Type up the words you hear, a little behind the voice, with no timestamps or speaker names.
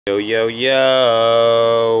Yo, yo,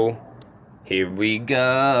 yo, here we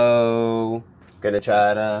go. Gonna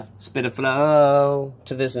try to spit a flow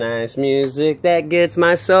to this nice music that gets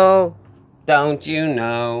my soul. Don't you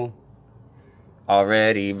know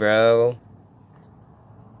already, bro?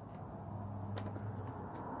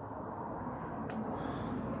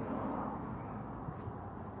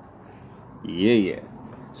 Yeah.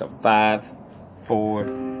 So 5,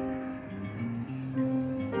 4.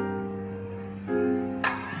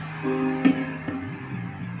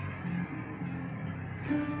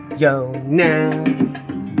 Yo, now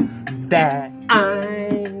that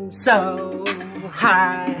I'm so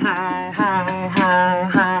high.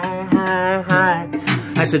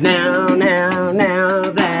 I said now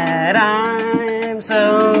that I'm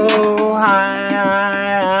so high.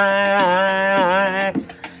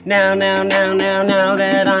 Now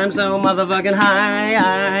that I'm so motherfucking high,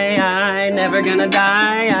 I never gonna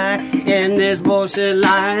die in this bullshit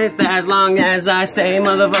life as long as I stay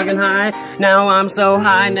motherfucking high. Now I'm so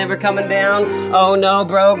high, never coming down. Oh no,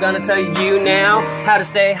 bro, gonna tell you now how to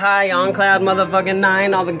stay high on cloud motherfucking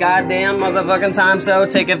 9 all the goddamn motherfucking time. So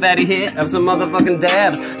take a fatty hit of some motherfucking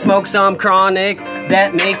dabs, smoke some chronic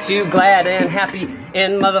that makes you glad and happy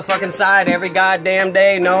in motherfucking side every goddamn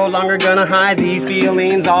day. No longer gonna hide these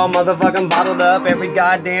feelings, all motherfucking bottled up every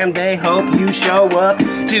goddamn day. Hope you show up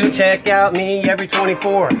to check out me every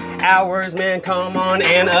 24 hours, man. Come on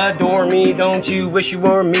and adore me. Don't you wish you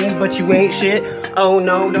were me, but you ain't shit. Oh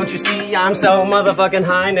no, don't you see I'm so motherfucking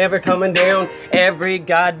high, never coming down every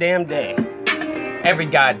goddamn day. Every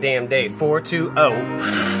goddamn day.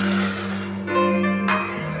 420.